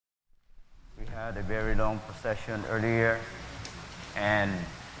had a very long procession earlier, and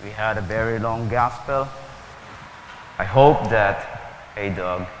we had a very long gospel. I hope that, hey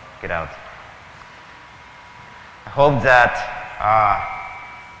dog, get out. I hope that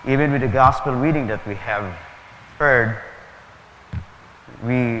even with the gospel reading that we have heard,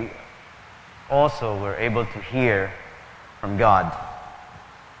 we also were able to hear from God.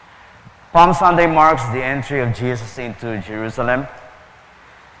 Palm Sunday marks the entry of Jesus into Jerusalem.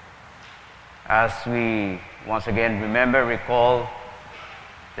 As we once again recall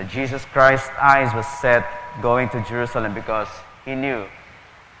that Jesus Christ's eyes was set going to Jerusalem because he knew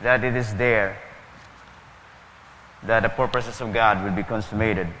that it is there that the purposes of God will be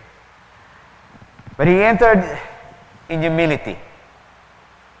consummated. But he entered in humility,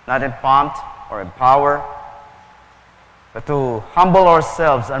 not in pomp or in power, but to humble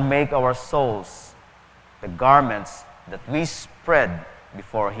ourselves and make our souls the garments that we spread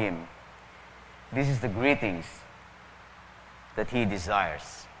before him. This is the greetings that he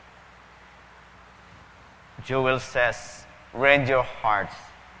desires. Joel says, "Rend your hearts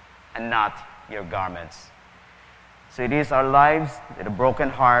and not your garments." So it is our lives with a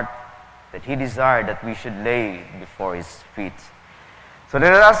broken heart that he desired that we should lay before his feet. So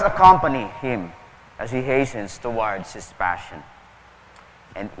let us accompany him as he hastens towards his passion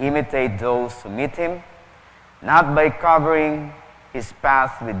and imitate those who meet him, not by covering his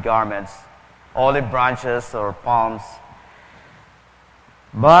path with garments, olive branches or palms,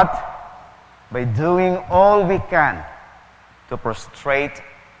 but by doing all we can to prostrate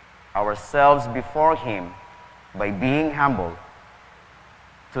ourselves before him by being humble,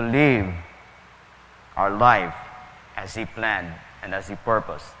 to live our life as he planned and as he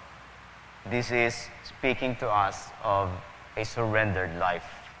purposed. This is speaking to us of a surrendered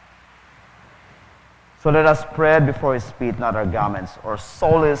life. So let us spread before his feet not our garments or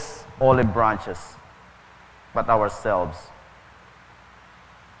soulless olive branches, but ourselves,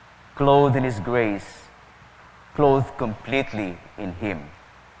 clothed in his grace, clothed completely in him.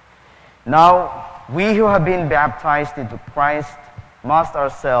 Now, we who have been baptized into Christ must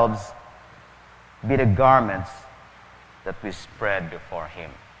ourselves be the garments that we spread before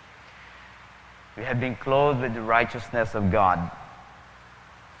him. We have been clothed with the righteousness of God.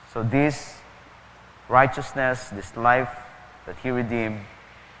 So this righteousness, this life that he redeemed,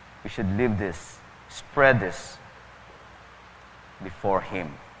 we should live this, spread this before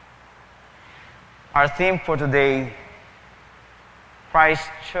him. Our theme for today, Christ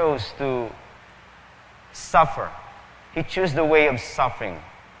chose to suffer. He chose the way of suffering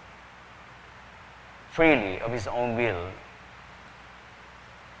freely of his own will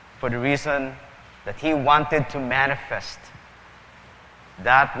for the reason that he wanted to manifest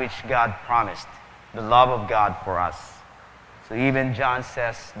that which God promised, the love of God for us. So even John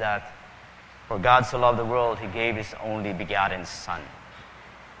says that for God so loved the world, he gave his only begotten Son.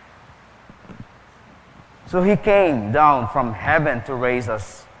 So he came down from heaven to raise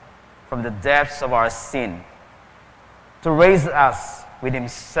us from the depths of our sin, to raise us with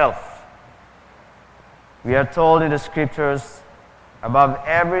himself. We are told in the scriptures, above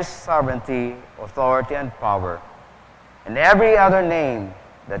every sovereignty, authority, and power, and every other name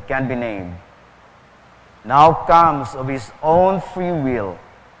that can be named, now comes of his own free will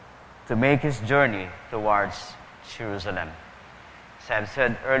to make his journey towards Jerusalem. As I've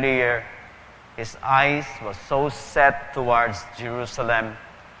said earlier, his eyes were so set towards Jerusalem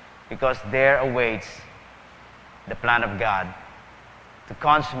because there awaits the plan of God to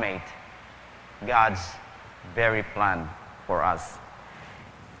consummate God's very plan for us.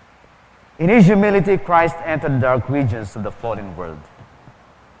 In his humility, Christ entered the dark regions of the fallen world.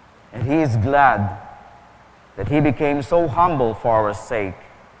 And he is glad that he became so humble for our sake.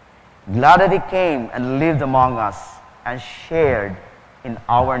 Glad that he came and lived among us and shared in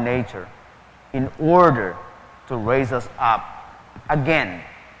our nature in order to raise us up again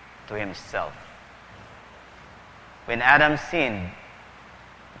to himself. When Adam sinned,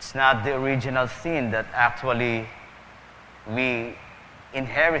 it's not the original sin that actually we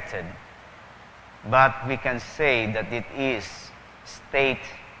inherited, but we can say that it is state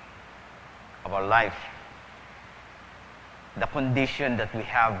of our life, the condition that we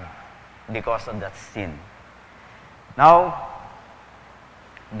have because of that sin. Now,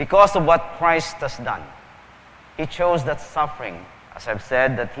 because of what Christ has done, he chose that suffering, as I've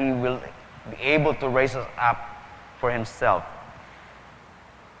said, that he will be able to raise us up for himself.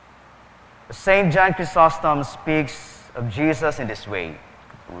 St. John Chrysostom speaks of Jesus in this way.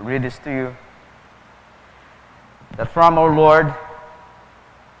 I will read this to you. That from our Lord,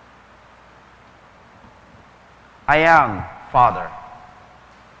 I am Father,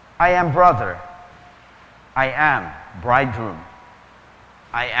 I am brother, I am bridegroom.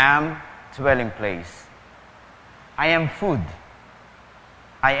 I am dwelling place. I am food.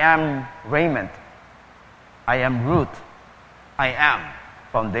 I am raiment. I am root. I am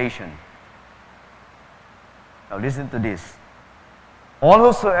foundation. Now listen to this. All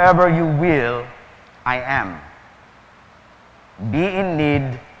whosoever you will, I am. Be in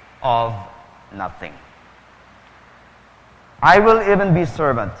need of nothing. I will even be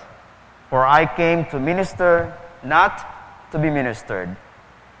servant, for I came to minister, not to be ministered.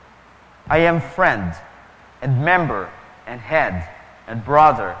 I am friend and member and head and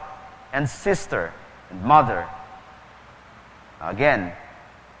brother and sister and mother. Again,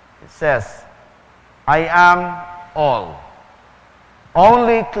 it says, I am all.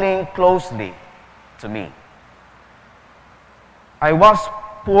 Only cling closely to me. I was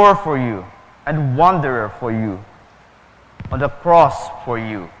poor for you and wanderer for you, on the cross for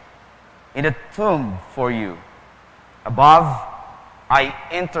you, in the tomb for you. Above, I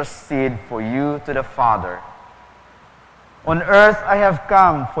intercede for you to the Father. On earth I have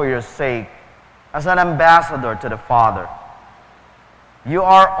come for your sake, as an ambassador to the Father. You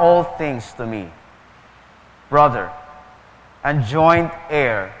are all things to me, brother, and joint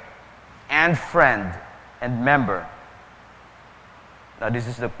heir, and friend, and member. Now this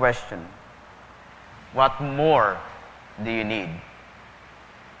is the question. What more do you need?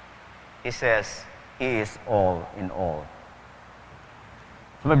 He says, He is all in all.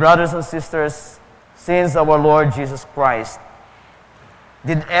 So my brothers and sisters, since our Lord Jesus Christ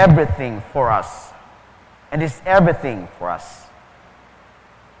did everything for us, and is everything for us,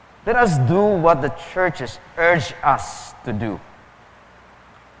 let us do what the churches urge us to do.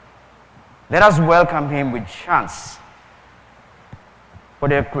 Let us welcome Him with chants, for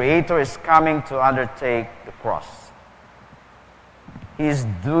their Creator is coming to undertake the cross. He is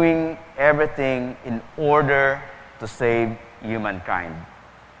doing everything in order to save humankind.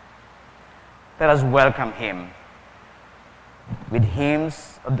 Let us welcome Him with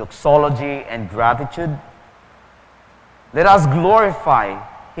hymns of doxology and gratitude. Let us glorify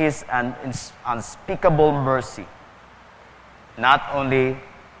His unspeakable mercy, not only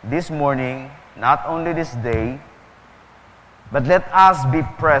this morning, not only this day, but let us be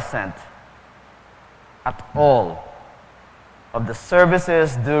present at all of the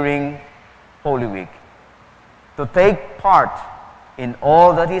services during Holy Week, to take part in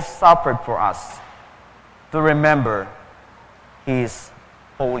all that He suffered for us, to remember His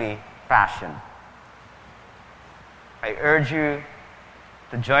holy passion. I urge you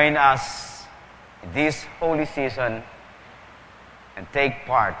to join us in this holy season and take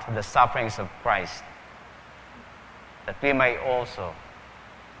part in the sufferings of Christ, that we may also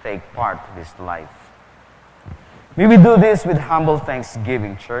take part in His life. May we do this with humble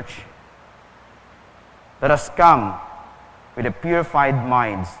thanksgiving, church. Let us come with a purified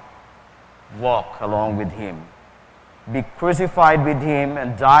minds, walk along with Him, be crucified with Him,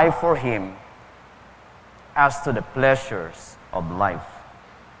 and die for Him as to the pleasures of life,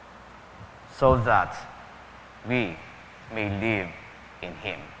 so that we may live in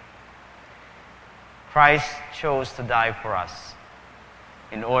Him. Christ chose to die for us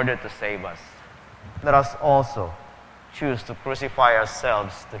in order to save us. Let us also choose to crucify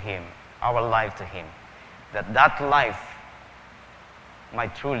ourselves to Him, our life to Him, that that life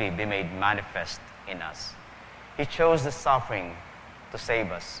might truly be made manifest in us. He chose the suffering to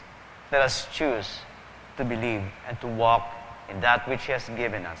save us. Let us choose to believe and to walk in that which He has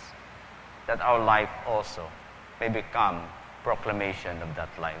given us, that our life also may become proclamation of that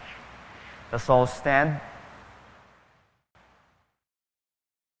life. Let's all stand.